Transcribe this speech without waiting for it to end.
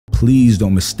Please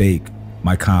don't mistake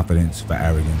my confidence for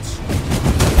arrogance.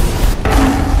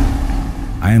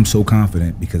 I am so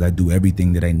confident because I do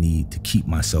everything that I need to keep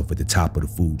myself at the top of the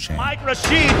food chain. Mike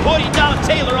Rashid putting down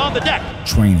Taylor on the deck.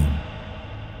 Training,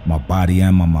 my body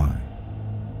and my mind.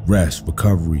 Rest,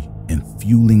 recovery, and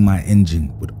fueling my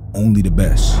engine with only the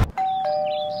best.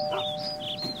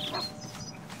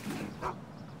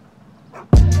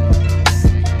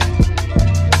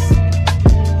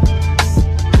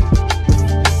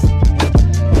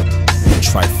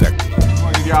 Trifecta. I'm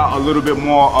going to give y'all a little bit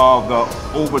more of the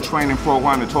overtraining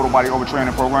program, the total body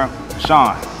overtraining program.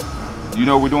 Sean, you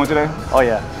know what we're doing today? Oh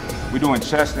yeah. We're doing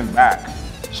chest and back.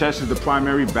 Chest is the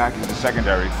primary, back is the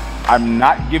secondary. I'm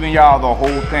not giving y'all the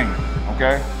whole thing,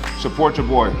 okay? Support your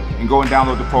boy and go and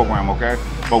download the program, okay?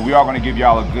 But we are going to give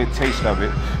y'all a good taste of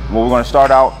it. What we're going to start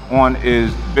out on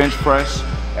is bench press,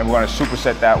 and we're going to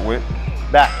superset that with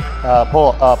back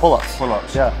pull-ups.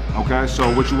 Pull-ups. Yeah. Okay.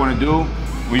 So what you want to do?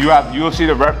 You'll see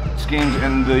the rep schemes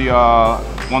in the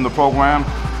on the program.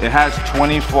 It has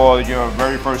 20 for your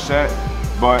very first set,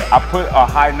 but I put a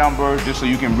high number just so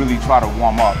you can really try to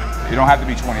warm up. It don't have to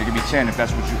be 20. It can be 10 if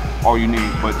that's what all you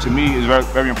need. But to me, it's very,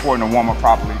 very important to warm up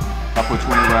properly. I put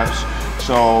 20 reps.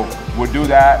 So we'll do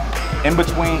that. In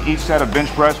between each set of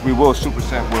bench press, we will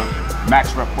superset with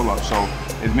max rep pull-ups. So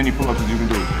as many pull-ups as you can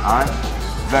do. All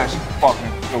right? Let's fucking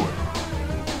do it.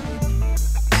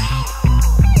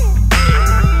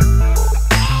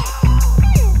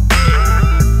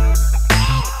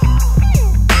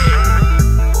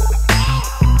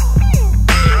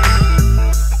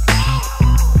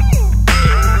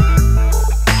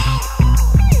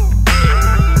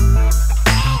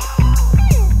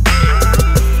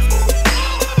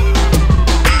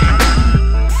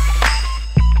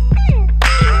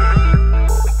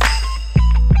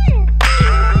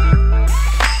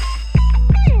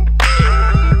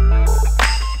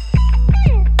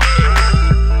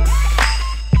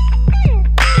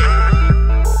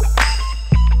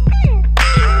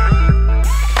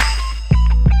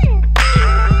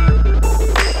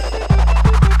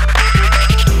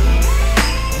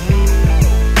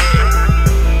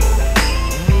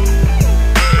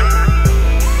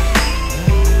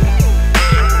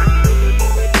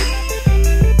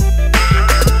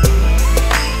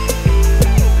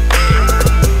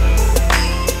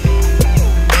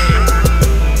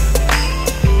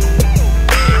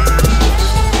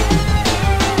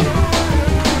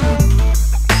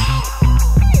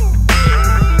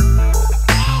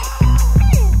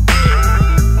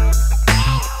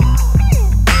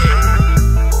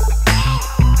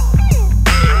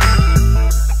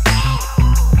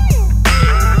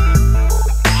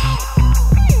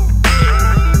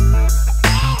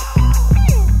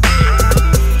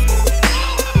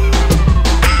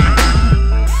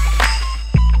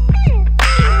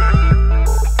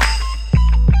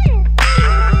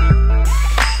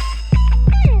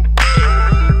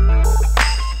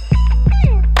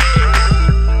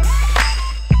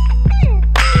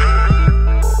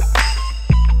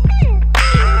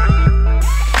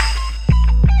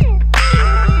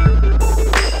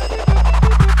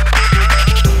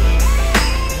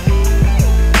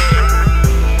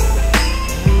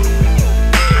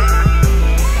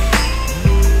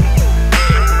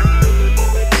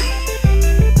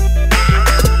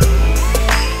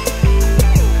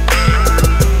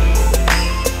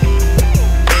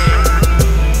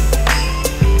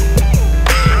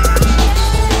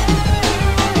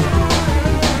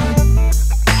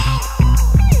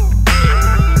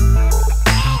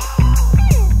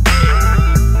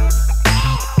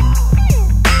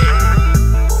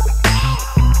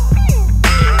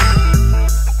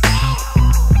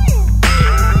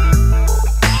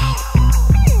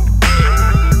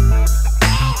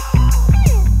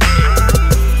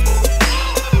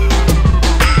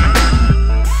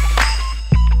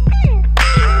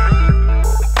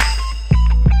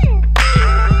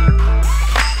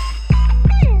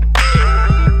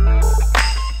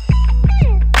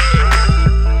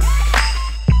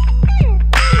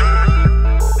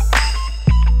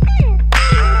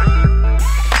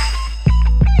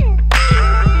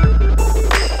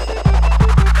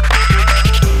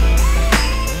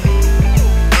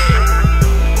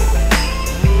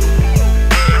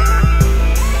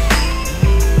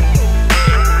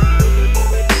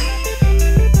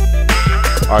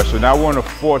 All right, so now we're on the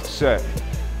fourth set.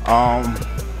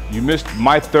 You missed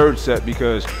my third set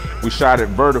because we shot it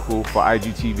vertical for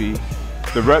IGTV.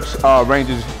 The reps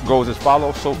ranges goes as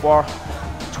follows so far: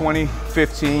 20,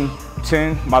 15,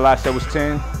 10. My last set was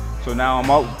 10. So now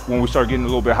I'm up. When we start getting a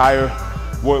little bit higher,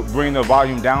 we'll bring the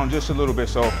volume down just a little bit.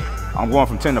 So I'm going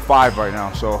from 10 to 5 right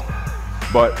now. So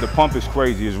but the pump is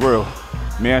crazy, it's real.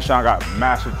 Me and Sean got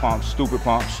massive pumps, stupid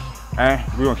pumps, and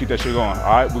we're gonna keep that shit going,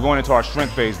 all right? We're going into our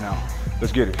strength phase now.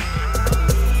 Let's get it.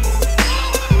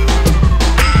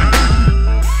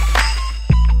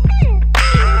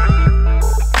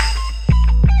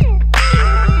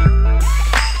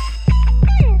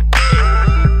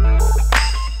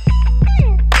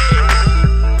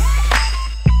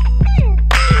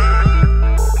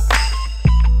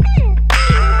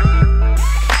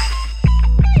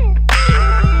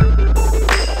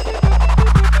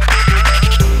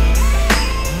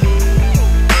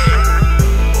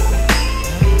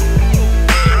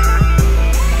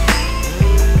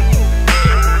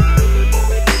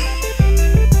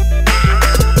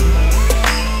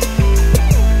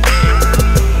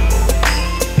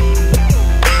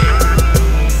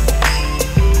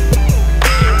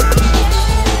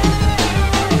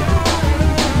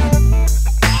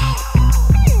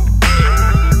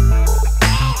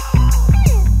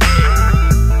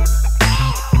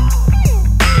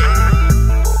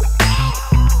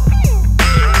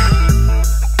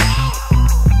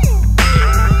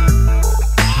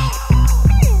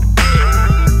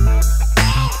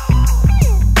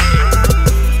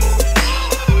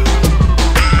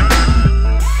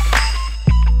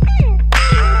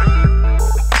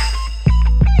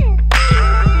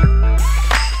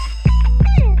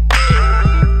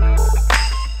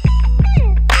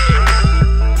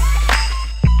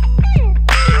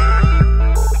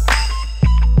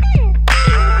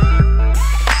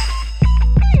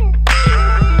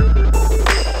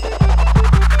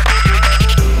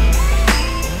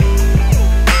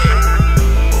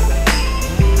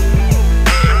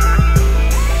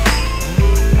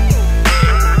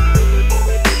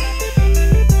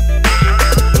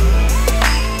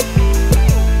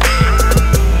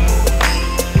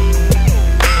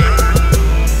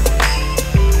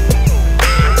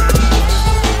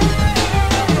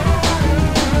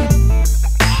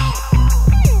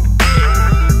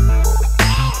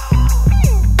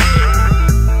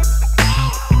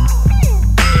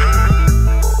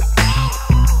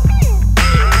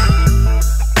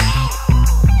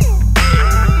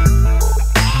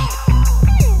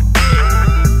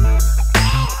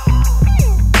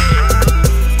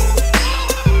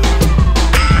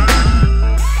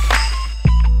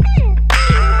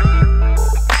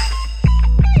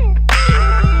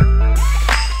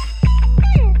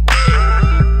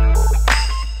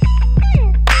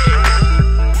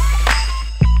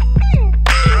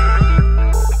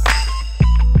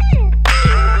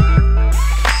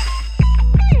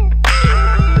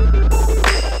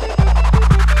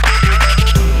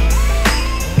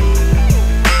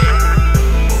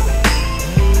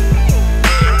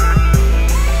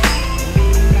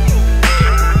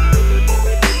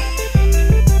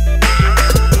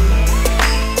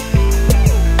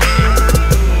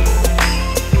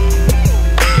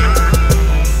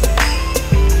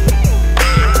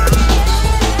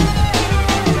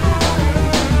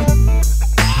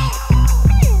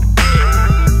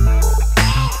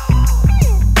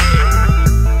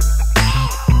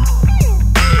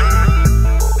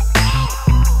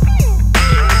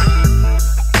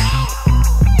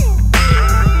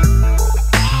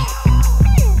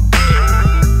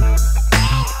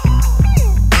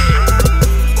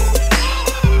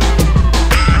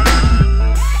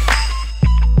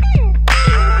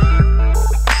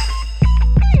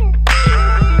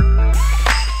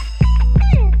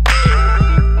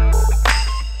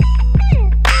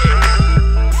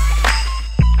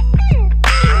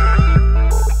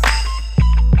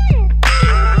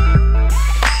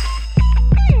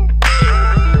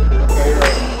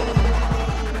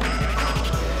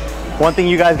 One thing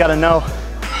you guys gotta know,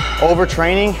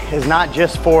 overtraining is not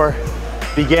just for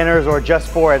beginners or just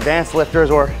for advanced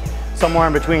lifters or somewhere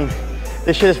in between.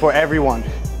 This shit is for everyone.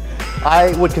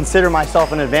 I would consider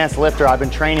myself an advanced lifter. I've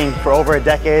been training for over a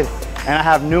decade and I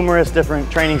have numerous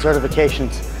different training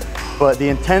certifications. But the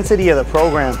intensity of the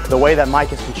program, the way that Mike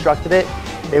has constructed it,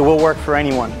 it will work for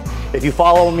anyone. If you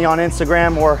follow me on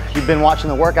Instagram or you've been watching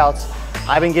the workouts,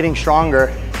 I've been getting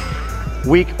stronger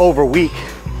week over week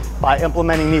by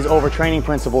implementing these overtraining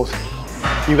principles.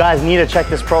 You guys need to check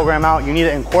this program out. You need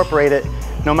to incorporate it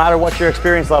no matter what your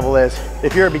experience level is.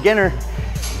 If you're a beginner,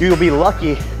 you'll be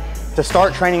lucky to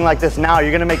start training like this now.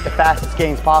 You're gonna make the fastest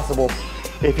gains possible.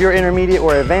 If you're intermediate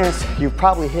or advanced, you've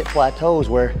probably hit plateaus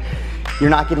where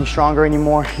you're not getting stronger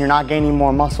anymore, you're not gaining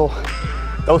more muscle.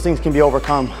 Those things can be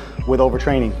overcome with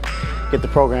overtraining. Get the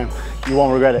program, you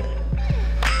won't regret it.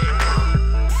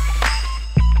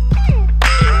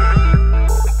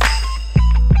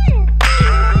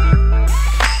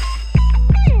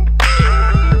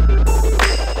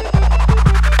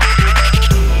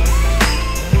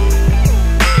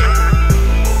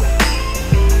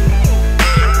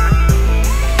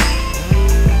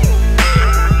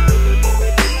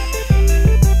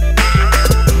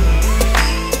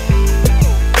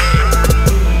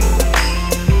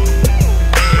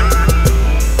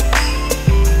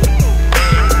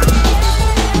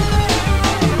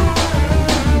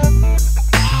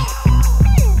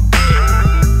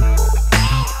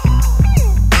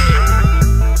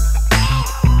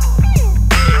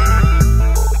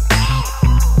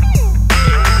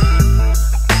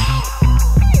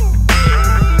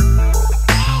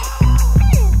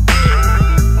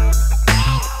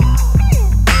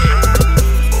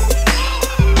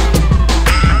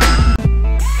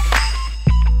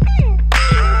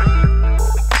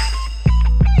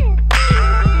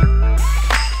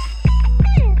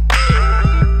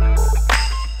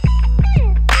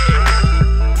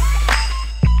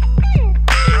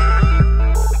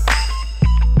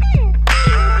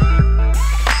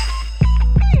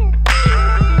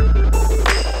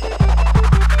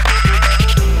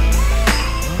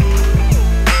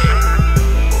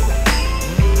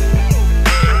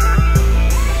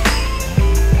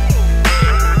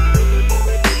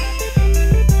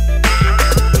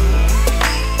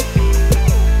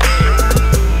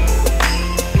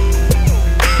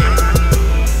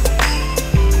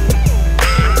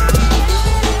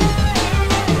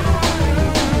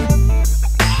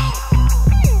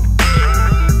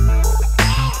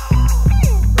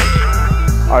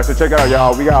 check it out,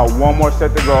 y'all. We got one more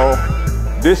set to go.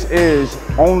 This is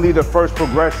only the first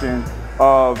progression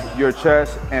of your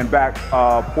chest and back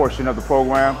portion of the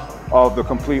program, of the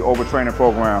complete overtraining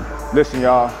program. Listen,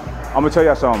 y'all, I'm gonna tell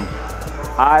y'all something.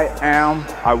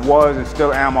 I was, and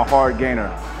still am a hard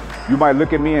gainer. You might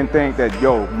look at me and think that,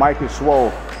 yo, Mike is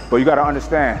swole, but you gotta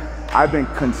understand, I've been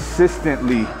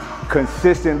consistently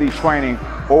training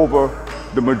over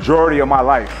the majority of my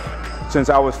life since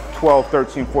I was 12,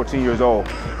 13, 14 years old.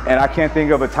 And I can't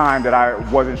think of a time that I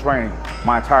wasn't training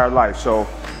my entire life. So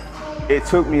it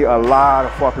took me a lot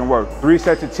of fucking work. 3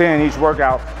 sets of 10 each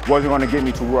workout wasn't gonna get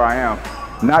me to where I am.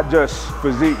 Not just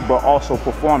physique, but also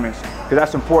performance, because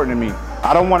that's important to me.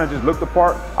 I don't wanna just look the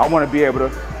part, I wanna be able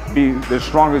to be the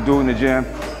strongest dude in the gym,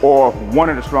 or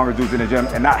one of the strongest dudes in the gym,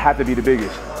 and not have to be the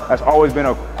biggest. That's always been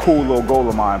a cool little goal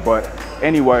of mine. But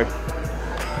anyway,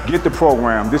 get the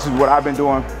program. This is what I've been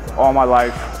doing all my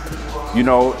life. You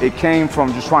know, it came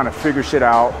from just trying to figure shit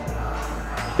out.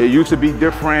 It used to be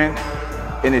different,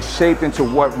 and it's shaped into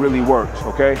what really works,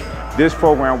 okay? This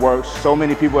program works. So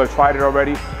many people have tried it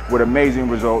already with amazing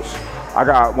results. I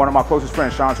got one of my closest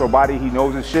friends, Torbati, he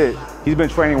knows his shit. He's been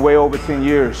training way over 10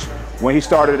 years. When he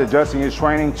started adjusting his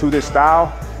training to this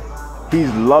style, he's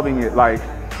loving it. Like,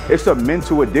 it's a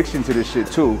mental addiction to this shit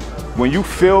too. When you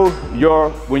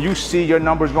see your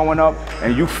numbers going up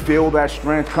and you feel that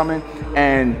strength coming,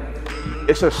 and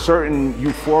it's a certain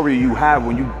euphoria you have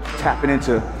when you tapping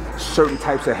into certain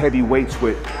types of heavy weights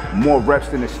with more reps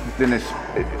than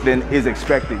is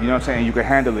expected, you know what I'm saying? You can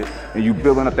handle it, and you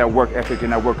building up that work ethic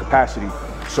and that work capacity.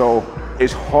 So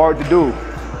it's hard to do,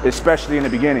 especially in the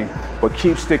beginning, but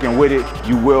keep sticking with it.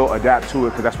 You will adapt to it,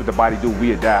 because that's what the body do,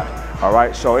 we adapt, all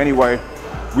right? So anyway,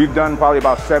 we've done probably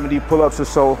about 70 pull-ups or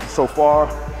so far.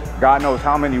 God knows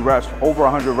how many reps, over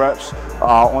 100 reps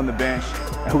on the bench.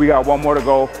 And we got one more to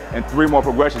go and 3 more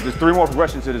progressions. There's 3 more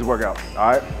progressions to this workout,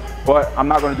 all right? But I'm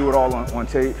not gonna do it all on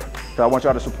tape, so I want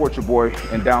y'all to support your boy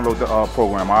and download the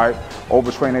program, all right?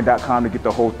 Overtraining.com to get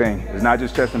the whole thing. It's not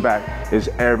just chest and back, it's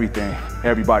everything,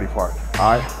 every body part,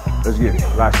 all right? Let's get it,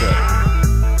 last set.